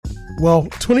Well,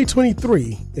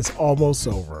 2023 is almost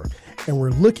over, and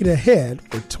we're looking ahead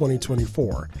for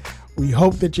 2024. We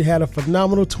hope that you had a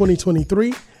phenomenal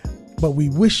 2023, but we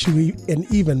wish you an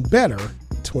even better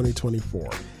 2024.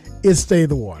 It's Stay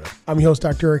the Water. I'm your host,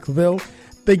 Dr. Eric LaVille.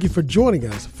 Thank you for joining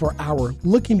us for our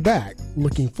Looking Back,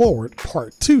 Looking Forward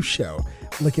Part 2 show,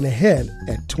 looking ahead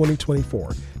at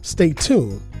 2024. Stay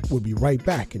tuned. We'll be right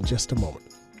back in just a moment.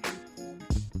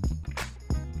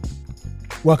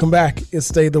 Welcome back. It's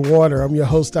Stay the Water. I'm your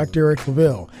host, Dr. Eric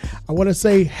LaVille. I want to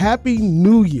say Happy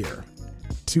New Year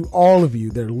to all of you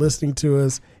that are listening to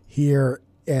us here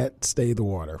at Stay the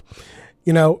Water.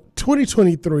 You know,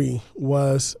 2023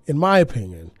 was, in my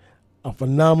opinion, a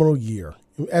phenomenal year.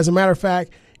 As a matter of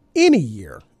fact, any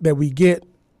year that we get,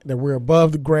 that we're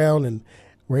above the ground and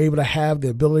we're able to have the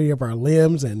ability of our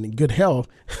limbs and good health,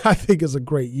 I think is a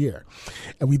great year.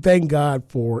 And we thank God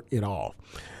for it all.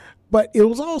 But it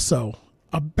was also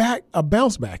a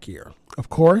bounce back year. Of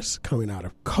course, coming out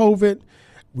of COVID,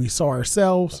 we saw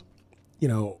ourselves,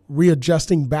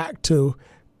 readjusting back to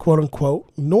quote unquote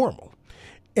normal.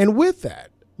 And with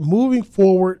that, moving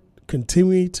forward,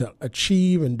 continuing to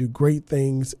achieve and do great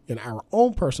things in our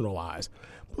own personal lives,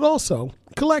 but also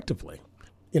collectively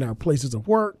in our places of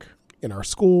work, in our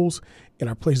schools, in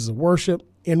our places of worship,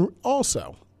 and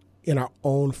also in our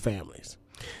own families.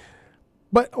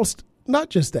 But not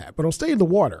just that, but on Stay in the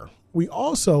Water, we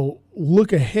also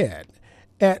look ahead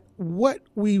at what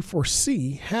we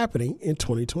foresee happening in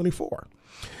 2024.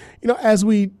 As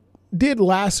we did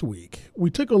last week, we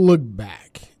took a look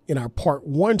back in our Part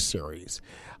 1 series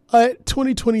at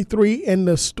 2023 and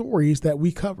the stories that we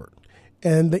covered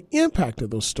and the impact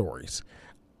of those stories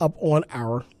upon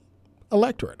our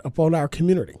electorate, upon our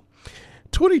community.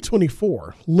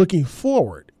 2024, looking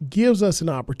forward, gives us an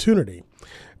opportunity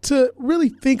to really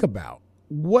think about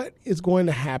what is going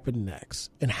to happen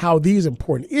next and how these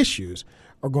important issues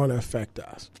are going to affect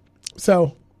us.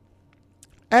 So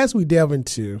as we delve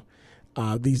into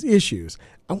these issues,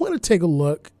 I want to take a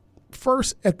look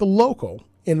first at the local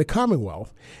in the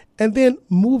Commonwealth and then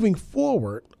moving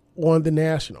forward on the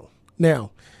national.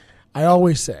 Now, I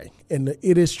always say, and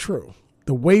it is true,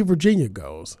 the way Virginia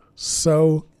goes,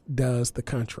 so does the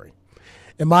country.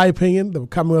 In my opinion, the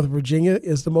Commonwealth of Virginia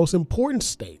is the most important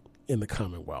state in the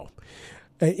Commonwealth.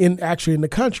 In the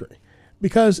country,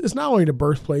 because it's not only the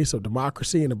birthplace of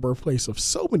democracy and the birthplace of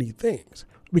so many things,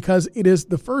 because it is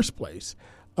the first place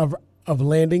of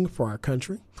landing for our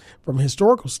country from a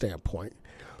historical standpoint,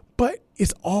 but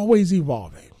it's always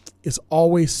evolving. It's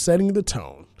always setting the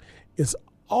tone. It's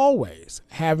always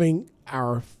having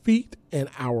our feet and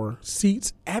our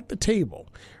seats at the table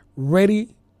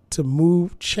ready to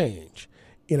move change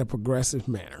in a progressive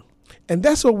manner. And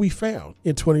that's what we found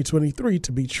in 2023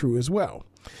 to be true as well.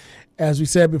 As we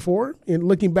said before, in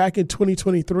looking back in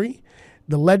 2023,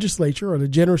 the legislature or the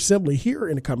General Assembly here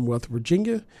in the Commonwealth of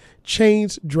Virginia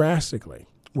changed drastically,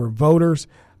 where voters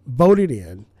voted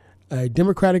in a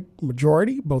Democratic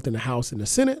majority, both in the House and the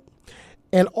Senate,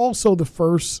 and also the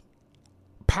first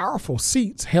powerful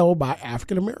seats held by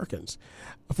African Americans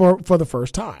for the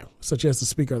first time, such as the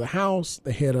Speaker of the House,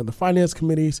 the head of the finance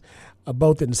committees,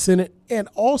 both in the Senate and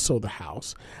also the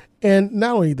House. And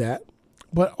not only that,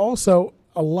 but also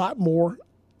a lot more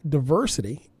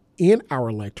diversity in our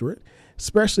electorate,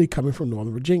 especially coming from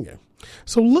Northern Virginia.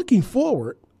 So looking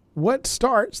forward, what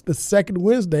starts the second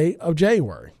Wednesday of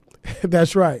January?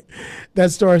 That's right.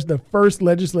 That starts the first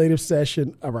legislative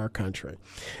session of our country.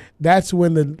 That's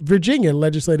when the Virginia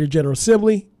Legislative General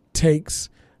Assembly takes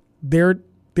their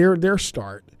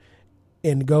start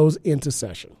and goes into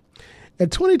session.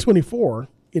 And 2024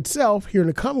 itself here in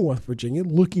the Commonwealth of Virginia,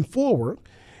 looking forward,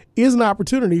 is an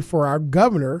opportunity for our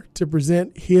governor to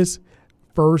present his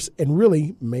first and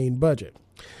really main budget.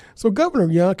 So Governor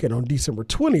Youngkin on December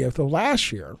 20th of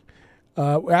last year,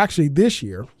 actually this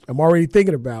year, I'm already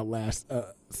thinking about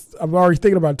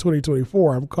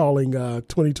 2024. I'm calling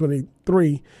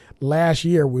 2023 last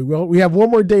year. We have one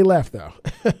more day left though.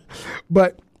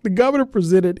 But the governor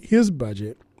presented his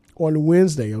budget on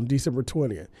Wednesday on December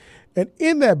 20th. And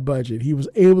in that budget, he was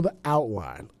able to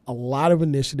outline a lot of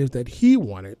initiatives that he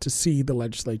wanted to see the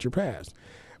legislature pass.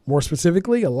 More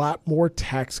specifically, a lot more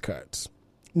tax cuts.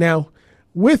 Now,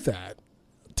 with that,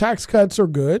 tax cuts are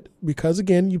good because,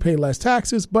 again, you pay less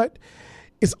taxes, but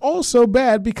it's also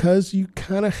bad because you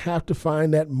kind of have to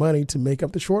find that money to make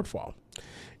up the shortfall.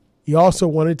 He also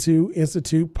wanted to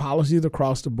institute policies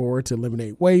across the board to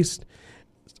eliminate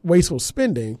wasteful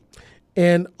spending,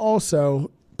 and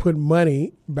also put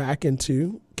money back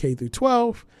into K through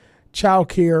 12, child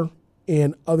care,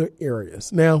 and other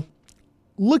areas. Now,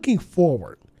 looking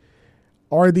forward,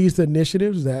 Are these the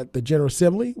initiatives that the General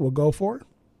Assembly will go for?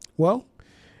 Well,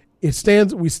 it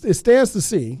stands to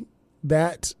see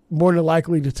that more than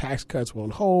likely the tax cuts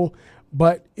won't hold,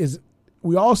 but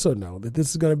we also know that this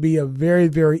is going to be a very,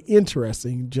 very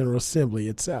interesting General Assembly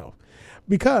itself,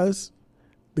 because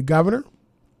the governor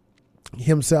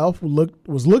himself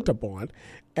was looked upon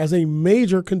as a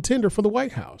major contender for the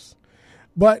White House.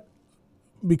 But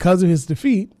because of his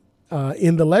defeat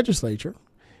in the legislature,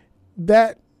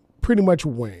 that pretty much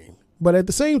waned. But at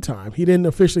the same time, he didn't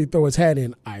officially throw his hat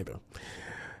in either.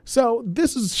 So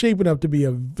this is shaping up to be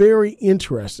a very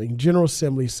interesting General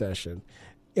Assembly session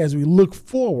as we look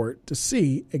forward to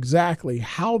see exactly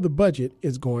how the budget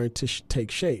is going to take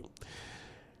shape.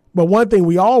 But one thing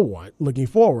we all want looking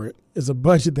forward is a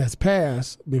budget that's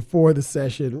passed before the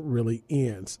session really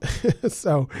ends.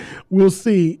 So we'll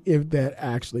see if that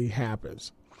actually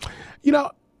happens.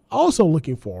 Also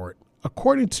looking forward,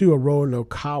 according to a Roanoke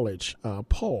College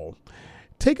poll,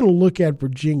 taking a look at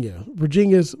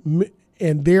Virginia's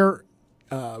and their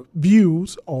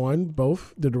views on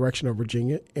both the direction of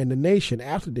Virginia and the nation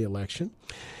after the election,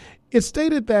 it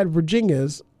stated that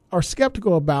Virginians are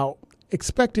skeptical about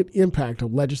expected impact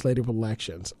of legislative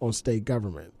elections on state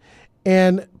government,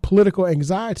 and political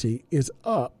anxiety is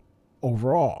up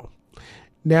overall.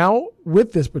 Now,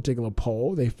 with this particular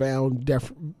poll, they found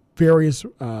various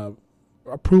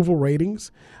approval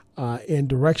ratings and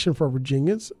direction for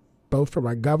Virginians, both from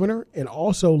our governor and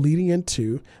also leading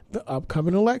into the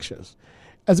upcoming elections.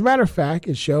 As a matter of fact,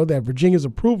 it showed that Virginia's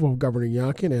approval of Governor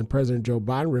Youngkin and President Joe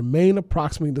Biden remain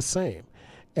approximately the same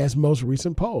as most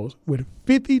recent polls, with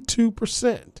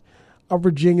 52% of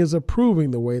Virginians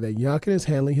approving the way that Youngkin is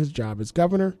handling his job as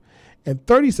governor and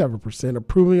 37%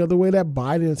 approving of the way that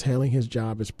Biden is handling his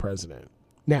job as president.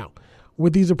 Now,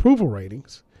 with these approval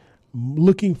ratings,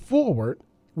 looking forward,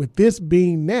 with this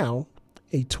being now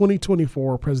a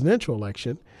 2024 presidential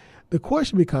election, the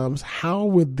question becomes, how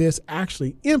would this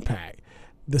actually impact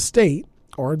the state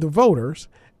or the voters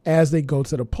as they go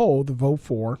to the poll to vote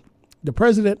for the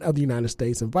President of the United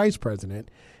States and Vice President,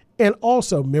 and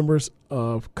also members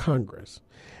of Congress?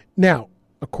 Now,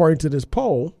 according to this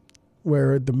poll,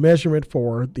 where the measurement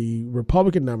for the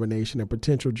Republican nomination and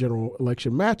potential general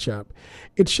election matchup,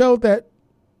 it showed that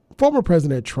former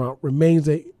President Trump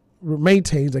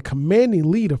maintains a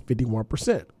commanding lead of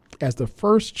 51% as the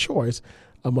first choice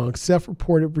among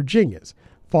self-reported Virginians,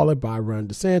 followed by Ron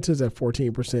DeSantis at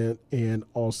 14% and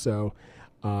also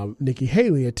Nikki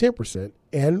Haley at 10%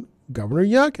 and Governor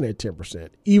Youngkin at 10%,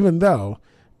 even though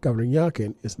Governor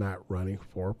Youngkin is not running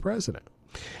for president.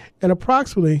 And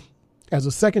approximately as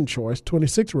a second choice,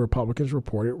 26 Republicans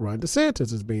reported Ron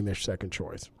DeSantis as being their second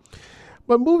choice.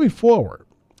 But moving forward,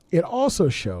 it also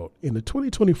showed in the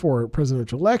 2024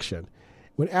 presidential election,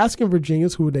 when asking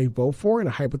Virginians who they vote for in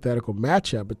a hypothetical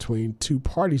matchup between two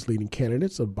parties' leading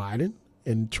candidates of Biden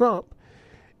and Trump,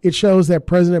 it shows that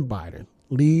President Biden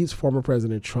leads former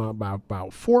President Trump by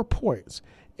about 4 points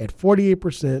at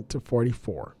 48% to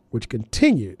 44%, which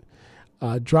continued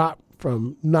drop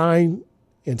from 9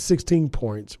 and 16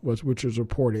 points, which was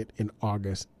reported in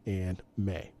August and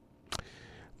May.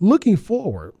 Looking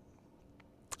forward,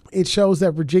 it shows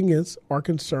that Virginians are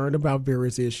concerned about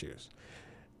various issues.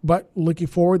 But looking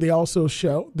forward, they also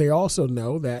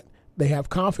know that they have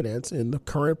confidence in the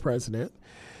current president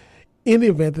in the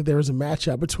event that there is a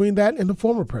matchup between that and the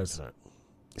former president.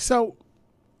 So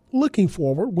looking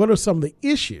forward, what are some of the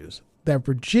issues that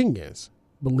Virginians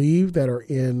believe that are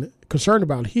concerned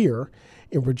about here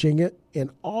in Virginia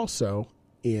and also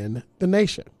in the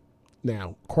nation?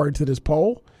 Now, according to this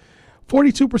poll,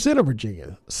 42% of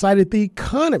Virginians cited the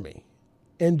economy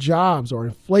and jobs or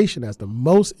inflation as the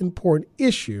most important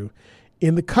issue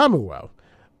in the Commonwealth,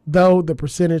 though the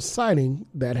percentage citing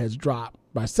that has dropped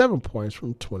by 7 points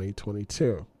from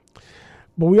 2022.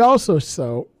 But we also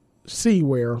see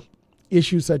where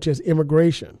issues such as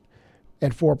immigration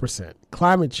at 4%,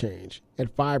 climate change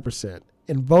at 5%,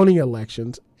 and voting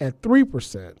elections at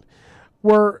 3%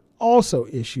 were also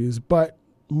issues, but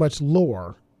much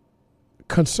lower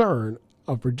concern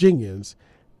of Virginians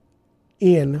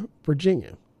in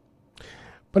Virginia.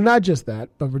 But not just that,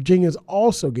 but Virginians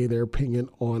also gave their opinion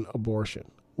on abortion,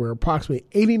 where approximately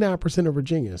 89% of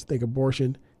Virginians think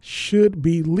abortion should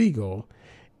be legal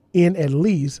in at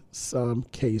least some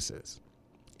cases.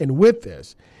 And with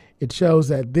this, it shows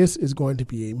that this is going to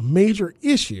be a major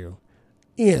issue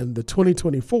in the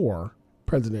 2024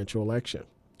 presidential election.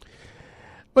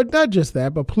 But not just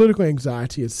that, but political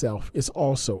anxiety itself is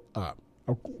also up,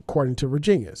 according to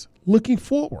Virginians. Looking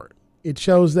forward, it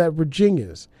shows that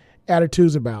Virginians'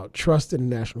 attitudes about trust in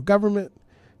the national government,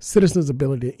 citizens'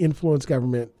 ability to influence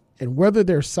government, and whether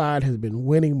their side has been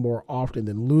winning more often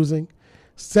than losing,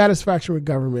 satisfaction with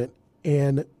government,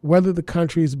 and whether the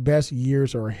country's best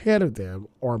years are ahead of them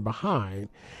or behind,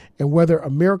 and whether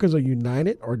Americans are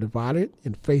united or divided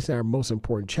in facing our most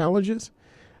important challenges.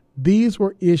 These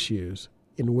were issues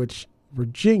in which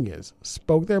Virginians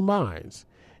spoke their minds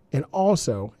and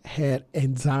also had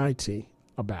anxiety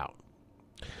about.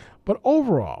 But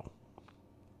overall,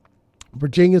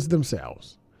 Virginians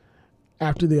themselves,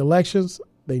 after the elections,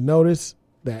 they noticed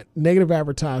that negative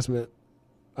advertisement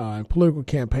and political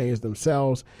campaigns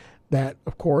themselves, that,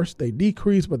 of course, they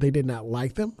decreased, but they did not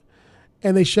like them.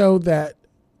 And they showed that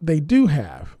they do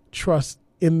have trust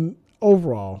in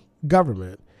overall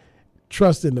government,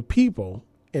 trust in the people,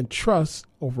 and trust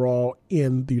overall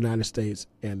in the United States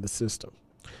and the system.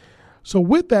 So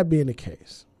with that being the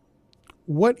case,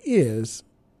 what is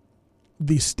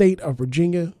the state of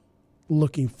Virginia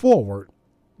looking forward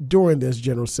during this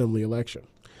General Assembly election,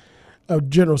 a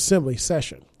General Assembly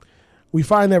session? We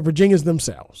find that Virginians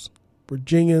themselves,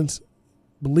 Virginians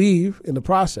believe in the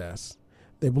process,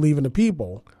 they believe in the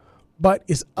people, but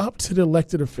it's up to the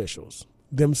elected officials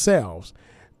themselves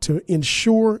to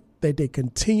ensure that they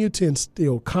continue to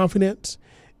instill confidence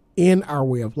in our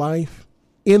way of life,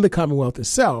 in the Commonwealth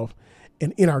itself,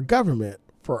 and in our government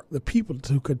for the people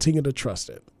to continue to trust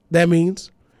it. That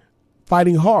means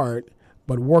fighting hard,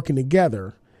 but working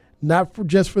together, not for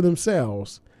just for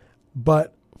themselves,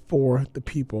 but for the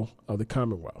people of the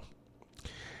Commonwealth.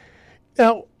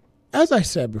 Now, as I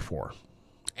said before,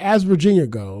 as Virginia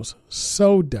goes,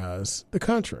 so does the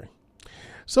country.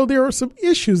 So there are some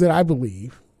issues that I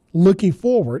believe, looking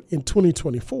forward in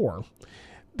 2024,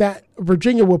 that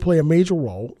Virginia will play a major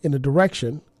role in the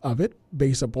direction of it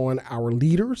based upon our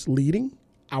leaders leading,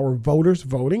 our voters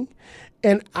voting,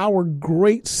 and our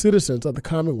great citizens of the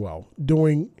Commonwealth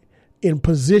doing in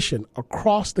position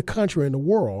across the country and the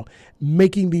world,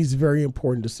 making these very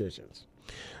important decisions.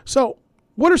 So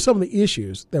what are some of the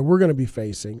issues that we're going to be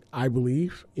facing, I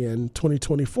believe, in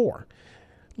 2024,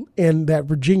 and that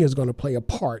Virginia is going to play a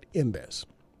part in this?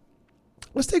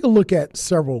 Let's take a look at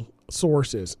several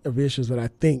sources of issues that I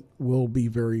think will be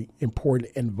very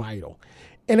important and vital.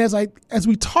 And as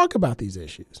we talk about these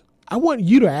issues, I want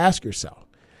you to ask yourself,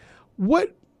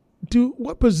 what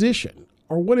position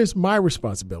or what is my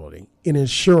responsibility in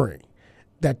ensuring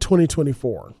that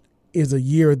 2024 is a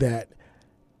year that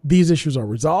these issues are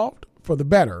resolved for the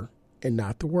better and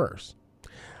not the worse?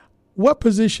 What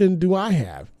position do I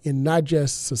have in not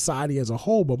just society as a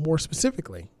whole, but more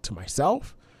specifically to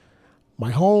myself,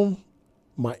 my home,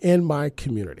 my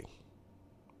community?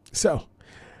 So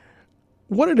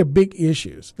one of the big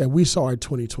issues that we saw in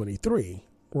 2023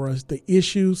 was the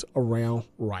issues around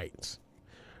rights.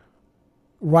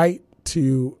 Rights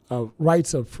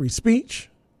of free speech,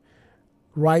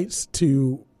 rights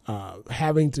to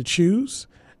having to choose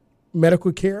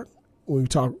medical care when we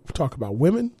talk about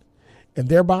women and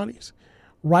their bodies,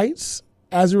 rights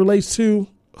as it relates to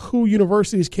who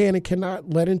universities can and cannot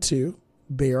let into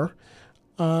their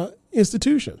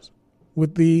institutions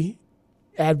with the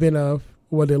advent of,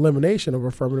 the elimination of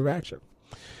affirmative action.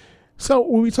 So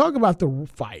when we talk about the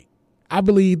fight, I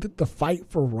believe that the fight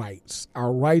for rights,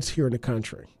 our rights here in the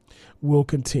country, will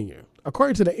continue.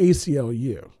 According to the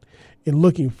ACLU, in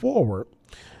looking forward,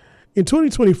 in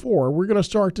 2024, we're going to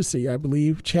start to see, I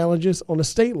believe, challenges on the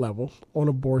state level on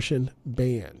abortion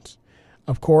bans.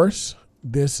 Of course,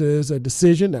 this is a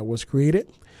decision that was created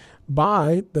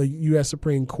by the U.S.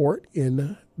 Supreme Court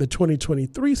in the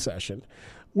 2023 session,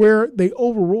 where they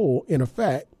overrule, in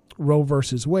effect, Roe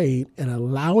versus Wade, and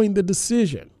allowing the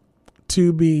decision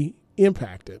to be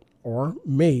impacted or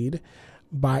made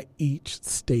by each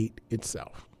state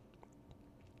itself.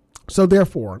 So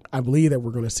therefore, I believe that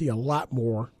we're going to see a lot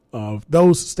more of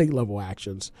those state level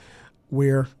actions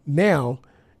where now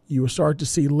you will start to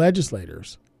see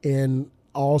legislators and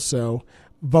also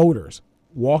voters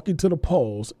walking to the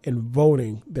polls and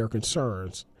voting their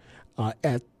concerns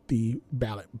at the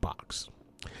ballot box.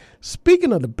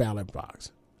 Speaking of the ballot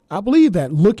box, I believe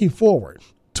that looking forward,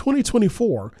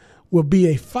 2024 will be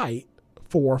a fight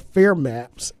for fair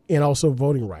maps and also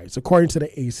voting rights, according to the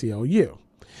ACLU.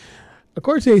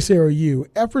 According to the ACLU,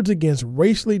 efforts against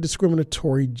racially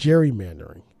discriminatory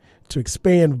gerrymandering to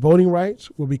expand voting rights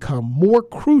will become more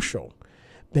crucial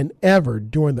than ever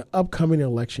during the upcoming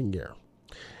election year.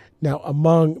 Now,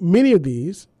 among many of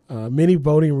these, many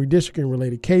voting and redistricting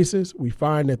related cases, we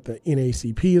find that the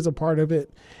NAACP is a part of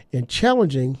it and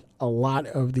challenging a lot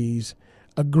of these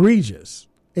egregious,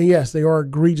 and yes, they are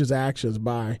egregious actions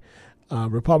by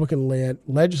Republican-led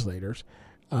legislators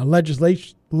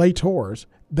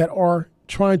that are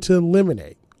trying to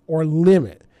eliminate or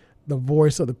limit the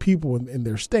voice of the people in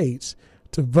their states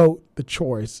to vote the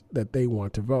choice that they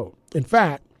want to vote. In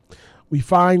fact, we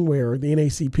find where the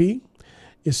NAACP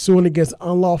is suing against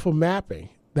unlawful mapping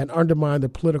that undermine the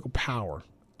political power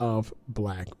of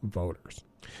black voters.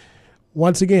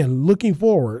 Once again, looking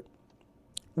forward,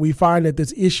 we find that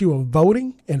this issue of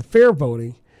voting and fair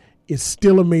voting is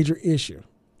still a major issue.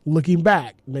 Looking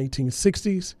back,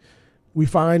 1960s, we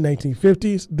find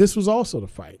 1950s, this was also the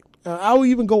fight. I'll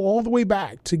even go all the way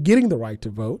back to getting the right to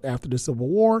vote after the Civil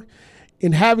War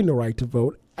and having the right to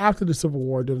vote after the Civil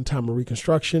War during the time of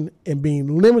Reconstruction and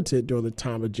being limited during the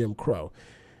time of Jim Crow.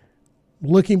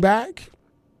 Looking back,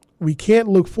 we can't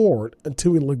look forward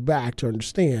until we look back to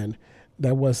understand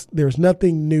that there's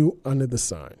nothing new under the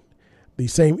sun. The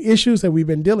same issues that we've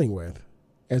been dealing with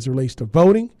as it relates to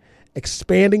voting,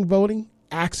 expanding voting,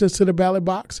 access to the ballot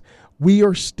box, we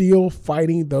are still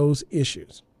fighting those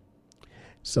issues.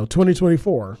 So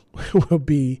 2024 will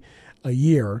be a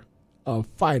year of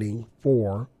fighting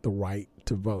for the right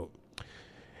to vote.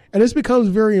 And this becomes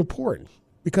very important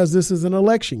because this is an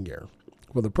election year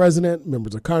for the president,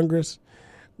 members of Congress,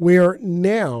 where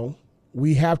now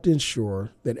we have to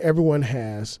ensure that everyone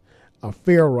has a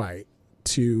fair right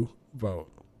to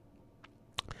vote.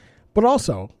 But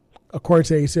also, according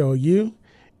to ACLU,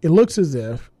 it looks as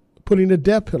if putting the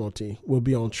death penalty will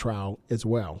be on trial as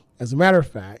well. As a matter of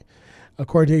fact,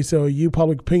 according to ACLU,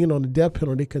 public opinion on the death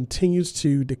penalty continues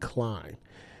to decline.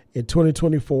 In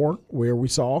 2024, where we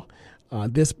saw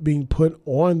this being put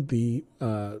on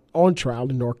trial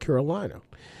in North Carolina,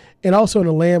 and also in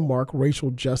a landmark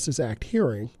Racial Justice Act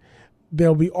hearing,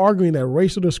 they'll be arguing that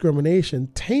racial discrimination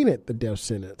tainted the death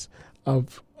sentence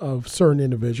of certain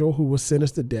individual who was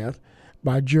sentenced to death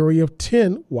by a jury of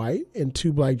 10 white and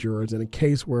 2 black jurors in a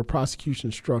case where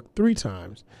prosecution struck 3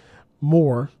 times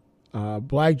more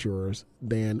black jurors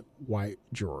than white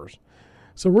jurors.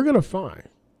 So we're going to find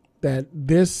that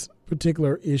this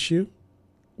particular issue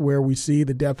where we see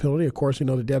the death penalty, of course, we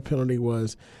know the death penalty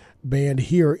was banned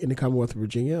here in the Commonwealth of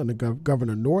Virginia under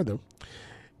Governor Northam.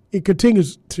 It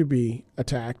continues to be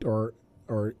attacked or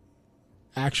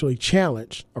actually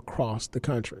challenged across the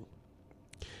country.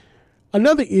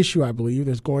 Another issue I believe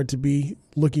is going to be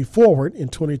looking forward in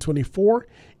 2024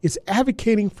 is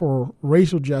advocating for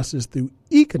racial justice through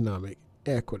economic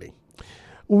equity.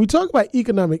 When we talk about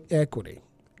economic equity,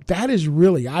 that is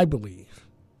really, I believe,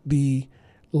 the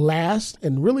last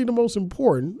and really the most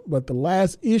important, but the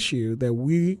last issue that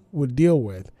we would deal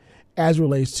with as it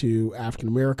relates to African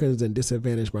Americans and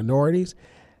disadvantaged minorities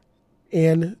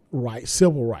and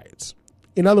civil rights.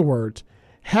 In other words,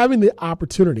 having the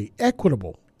opportunity,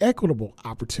 equitable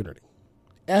opportunity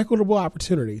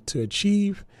to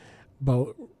achieve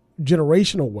both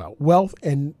generational wealth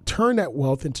and turn that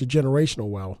wealth into generational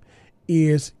wealth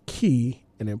is key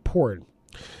and important.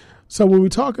 So when we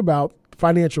talk about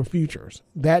financial futures,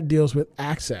 that deals with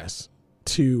access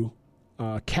to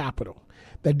capital,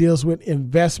 that deals with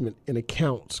investment in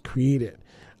accounts created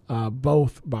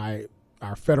both by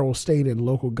our federal, state, and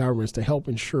local governments to help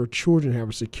ensure children have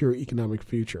a secure economic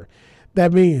future.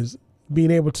 That means being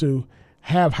able to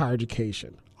have higher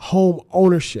education, home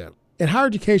ownership, and higher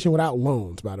education without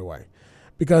loans, by the way,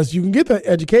 because you can get the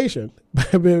education,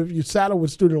 but if you saddle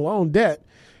with student loan debt,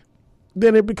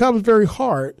 then it becomes very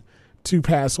hard to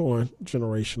pass on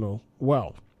generational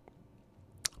wealth.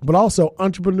 But also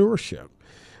entrepreneurship.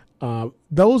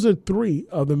 Those are 3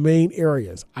 of the main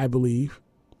areas, I believe,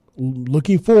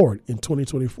 looking forward in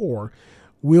 2024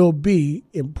 will be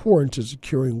important to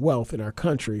securing wealth in our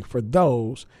country for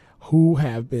those who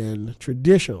have been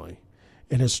traditionally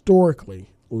and historically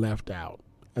left out.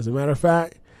 As a matter of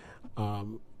fact,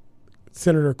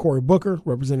 Senator Cory Booker,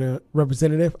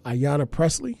 Representative Ayanna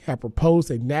Pressley have proposed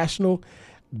a national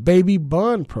baby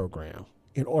bond program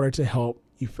in order to help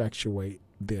effectuate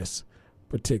this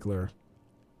particular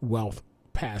wealth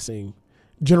passing,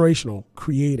 generational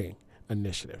creating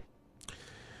initiative.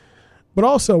 But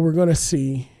also we're going to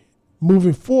see,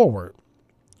 moving forward,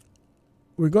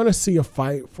 we're going to see a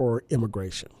fight for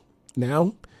immigration.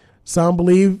 Now, some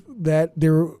believe that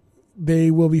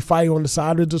they will be fighting on the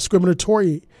side of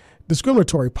discriminatory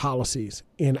policies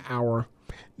in our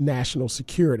national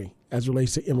security as it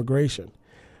relates to immigration.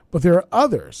 But there are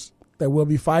others that will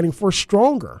be fighting for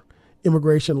stronger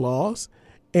immigration laws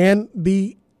and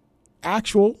the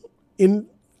actual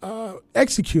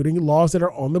executing laws that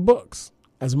are on the books.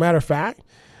 As a matter of fact,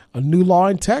 a new law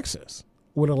in Texas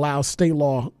would allow state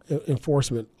law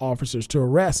enforcement officers to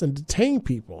arrest and detain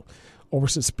people over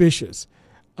suspicious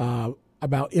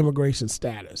about immigration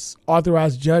status,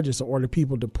 authorize judges to order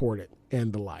people deported,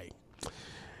 and the like.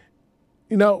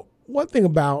 You know, one thing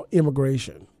about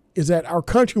immigration is that our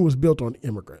country was built on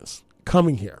immigrants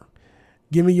coming here.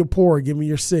 Give me your poor, give me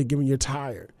your sick, give me your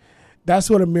tired. That's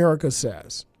what America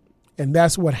says. And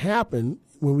that's what happened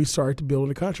when we started to build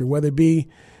the country, whether it be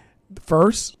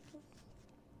first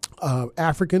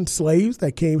African slaves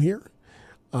that came here.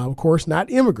 Of course,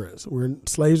 not immigrants. We're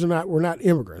not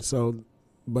immigrants. So,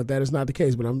 but that is not the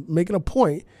case. But I'm making a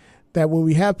point that when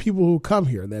we have people who come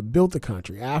here that built the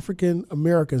country, African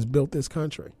Americans built this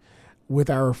country with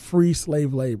our free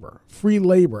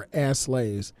labor as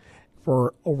slaves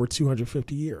for over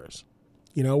 250 years.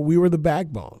 You know, we were the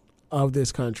backbone of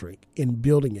this country in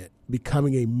building it,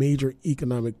 becoming a major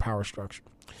economic power structure.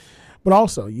 But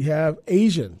also you have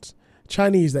Asians,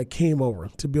 Chinese that came over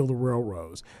to build the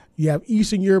railroads. You have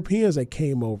Eastern Europeans that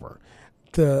came over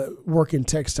to work in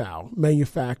textile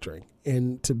manufacturing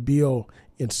and to build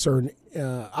in certain,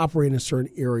 operate in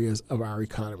certain areas of our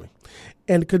economy.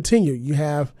 And continue, you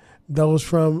have those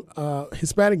from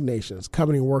Hispanic nations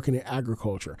coming and working in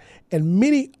agriculture, and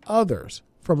many others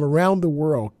from around the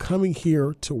world coming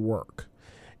here to work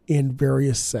in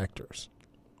various sectors.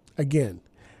 Again,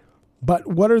 but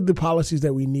what are the policies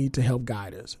that we need to help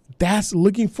guide us? That's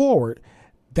looking forward.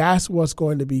 That's what's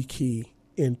going to be key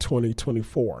in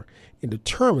 2024 in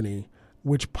determining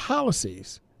which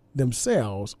policies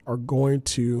themselves are going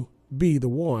to be the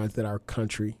ones that our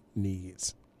country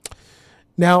needs.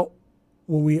 Now,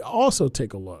 when we also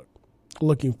take a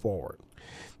looking forward,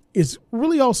 it's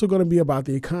really also going to be about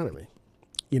the economy.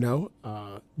 You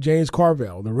know, James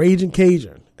Carville, the Raging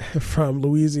Cajun from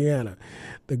Louisiana,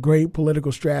 the great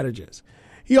political strategist,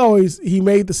 he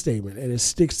made the statement, and it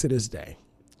sticks to this day.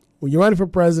 When you're running for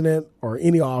president or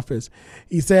any office,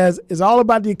 he says, it's all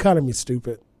about the economy,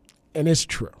 stupid. And it's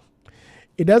true.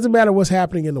 It doesn't matter what's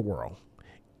happening in the world.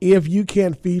 If you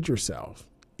can't feed yourself,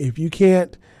 if you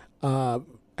can't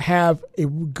have a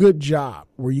good job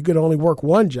where you could only work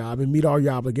one job and meet all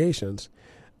your obligations,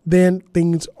 then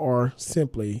things are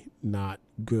simply not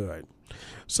good.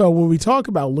 So when we talk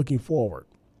about looking forward,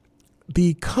 the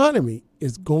economy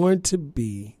is going to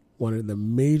be one of the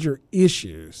major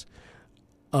issues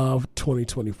of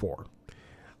 2024.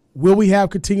 Will we have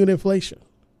continued inflation?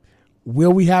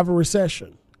 Will we have a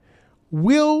recession?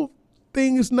 Will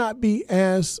things not be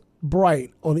as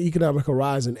bright on the economic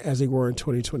horizon as they were in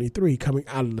 2023 coming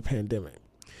out of the pandemic?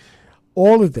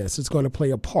 All of this is going to play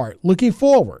a part. Looking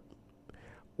forward,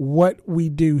 what we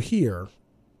do here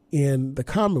in the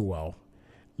Commonwealth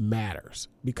matters,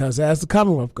 because as the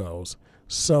Commonwealth goes,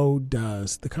 so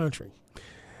does the country.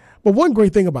 But one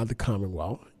great thing about the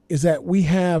Commonwealth is that we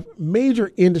have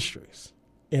major industries.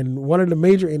 And one of the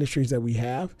major industries that we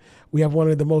have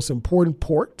one of the most important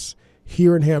ports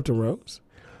here in Hampton Roads.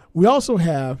 We also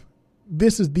have,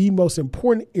 this is the most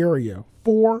important area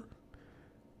for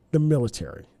the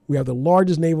military. We have the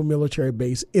largest naval military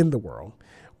base in the world.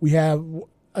 We have,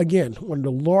 again, one of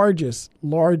the largest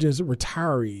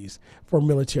retirees for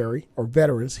military or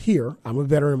veterans here. I'm a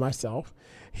veteran myself,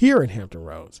 here in Hampton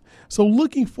Roads. So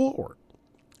looking forward,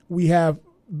 we have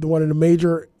one of the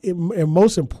major and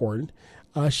most important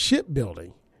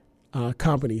shipbuilding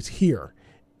companies here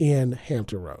in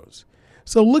Hampton Roads.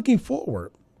 So looking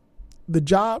forward, the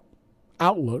job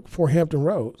outlook for Hampton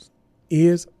Roads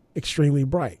is extremely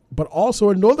bright. But also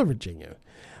in Northern Virginia,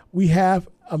 we have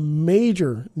a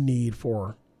major need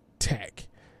for tech,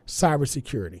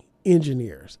 cybersecurity,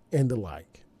 engineers, and the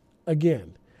like.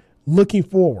 Again, looking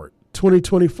forward,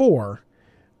 2024,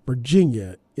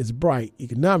 Virginia is bright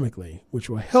economically, which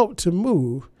will help to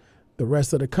move the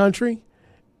rest of the country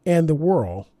and the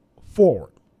world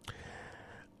forward.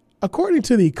 According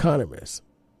to The Economist,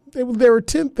 there are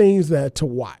 10 things that to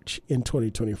watch in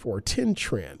 2024, 10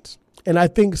 trends. And I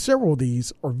think several of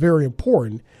these are very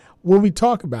important when we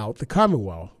talk about the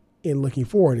Commonwealth in looking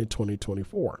forward in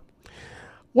 2024.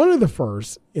 One of the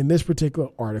first in this particular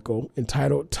article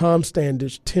entitled Tom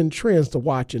Standish 10 Trends to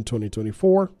Watch in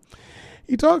 2024,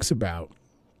 he talks about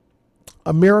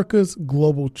America's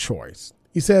global choice.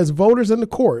 He says voters in the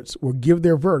courts will give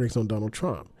their verdicts on Donald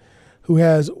Trump, who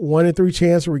has 1 in 3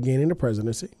 chance of regaining the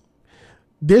presidency.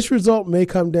 This result may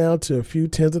come down to a few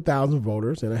tens of thousands of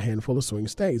voters in a handful of swing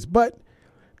states, but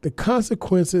the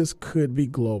consequences could be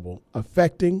global,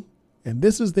 affecting, and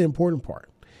this is the important part,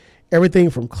 everything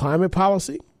from climate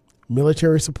policy,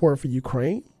 military support for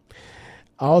Ukraine,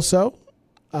 also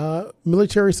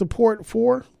military support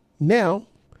for now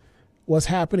what's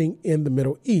happening in the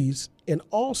Middle East, and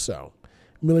also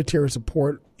military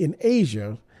support in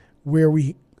Asia, where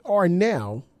we are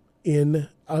now in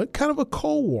a kind of a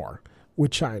Cold War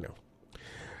with China.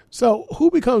 So who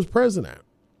becomes president?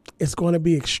 It's going to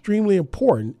be extremely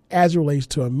important as it relates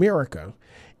to America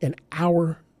and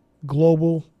our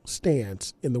global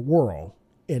stands in the world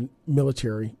in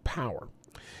military power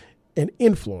and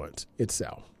influence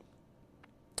itself.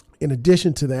 In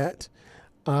addition to that,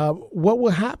 what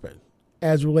will happen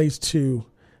as relates to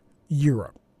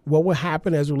Europe? What will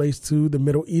happen as relates to the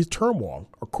Middle East turmoil,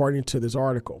 according to this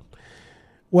article?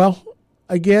 Well,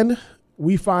 again,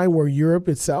 we find where Europe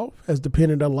itself has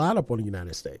depended a lot upon the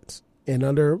United States. And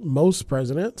under most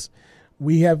presidents,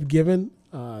 we have given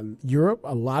Europe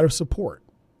a lot of support,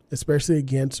 especially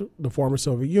against the former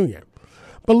Soviet Union.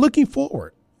 But looking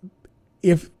forward,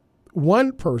 if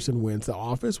one person wins the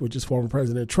office, which is former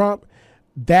President Trump,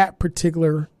 that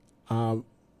particular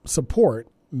support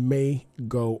may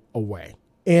go away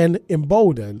and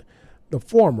embolden the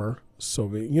former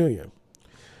Soviet Union.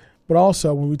 But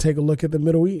also, when we take a look at the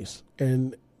Middle East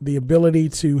and the ability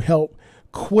to help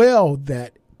quell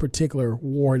that particular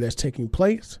war that's taking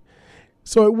place,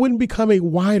 so it wouldn't become a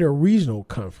wider regional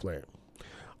conflict.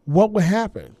 What would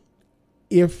happen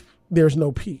if there's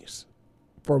no peace?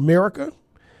 For America,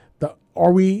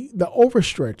 are we the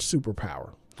overstretched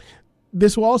superpower?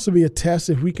 This will also be a test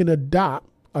if we can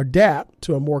adapt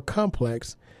to a more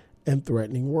complex and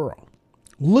threatening world.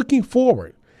 Looking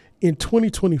forward, in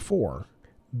 2024,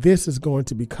 this is going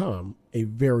to become a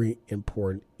very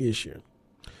important issue.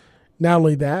 Not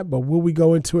only that, but will we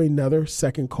go into another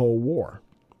second Cold War?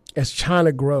 As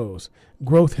China grows,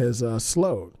 growth has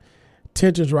slowed.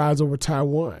 Tensions rise over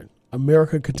Taiwan.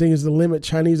 America continues to limit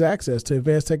Chinese access to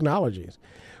advanced technologies.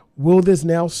 Will this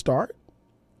now start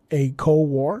a Cold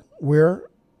War where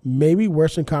maybe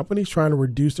Western companies trying to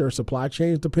reduce their supply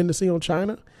chains dependency on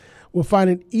China will find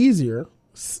it easier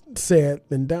said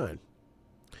than done?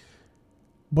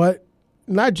 But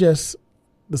not just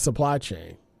the supply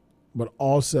chain, but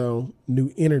also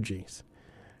new energies.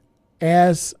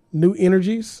 As new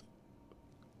energies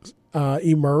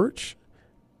emerge,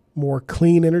 more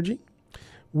clean energy,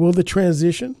 will the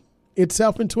transition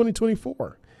itself in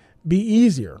 2024 be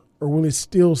easier, or will it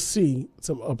still see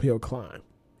some uphill climb?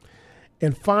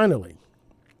 And finally,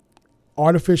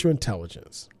 artificial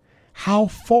intelligence. How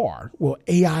far will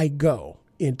AI go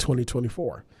in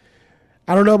 2024?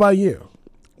 I don't know about you,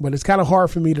 but it's kind of hard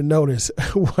for me to notice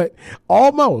what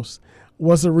almost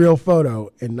was a real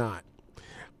photo and not.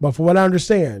 But from what I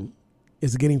understand,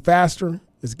 it's getting faster,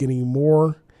 it's getting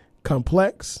more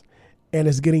complex, and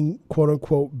it's getting quote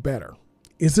unquote better.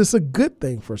 Is this a good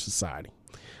thing for society,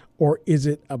 or is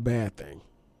it a bad thing?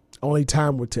 Only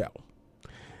time will tell.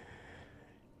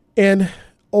 And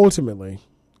ultimately,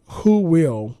 who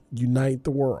will unite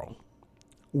the world?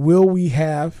 Will we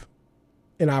have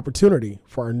an opportunity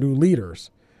for our new leaders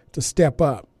to step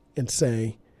up and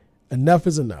say, enough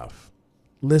is enough.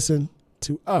 Listen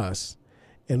to us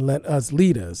and let us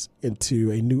lead us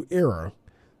into a new era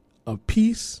of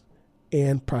peace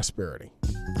and prosperity?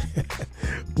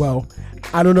 Well,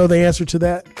 I don't know the answer to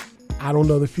that. I don't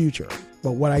know the future.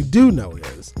 But what I do know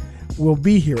is we'll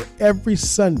be here every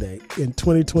Sunday in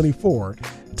 2024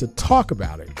 to talk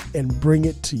about it and bring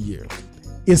it to you.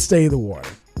 It's Stay the Water.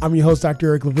 I'm your host, Dr.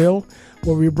 Eric LaVille,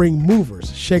 where we bring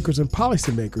movers, shakers, and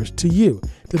policymakers to you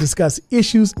to discuss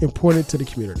issues important to the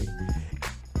community.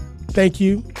 Thank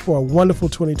you for a wonderful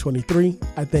 2023.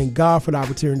 I thank God for the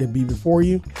opportunity to be before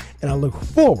you, and I look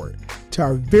forward to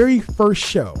our very first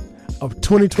show of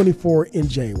 2024 in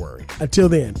January. Until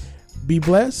then, be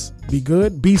blessed, be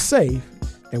good, be safe,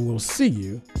 and we'll see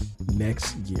you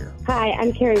next year. Hi,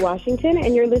 I'm Carrie Washington,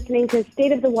 and you're listening to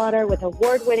State of the Water with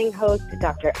award-winning host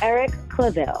Dr. Eric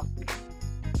Claville.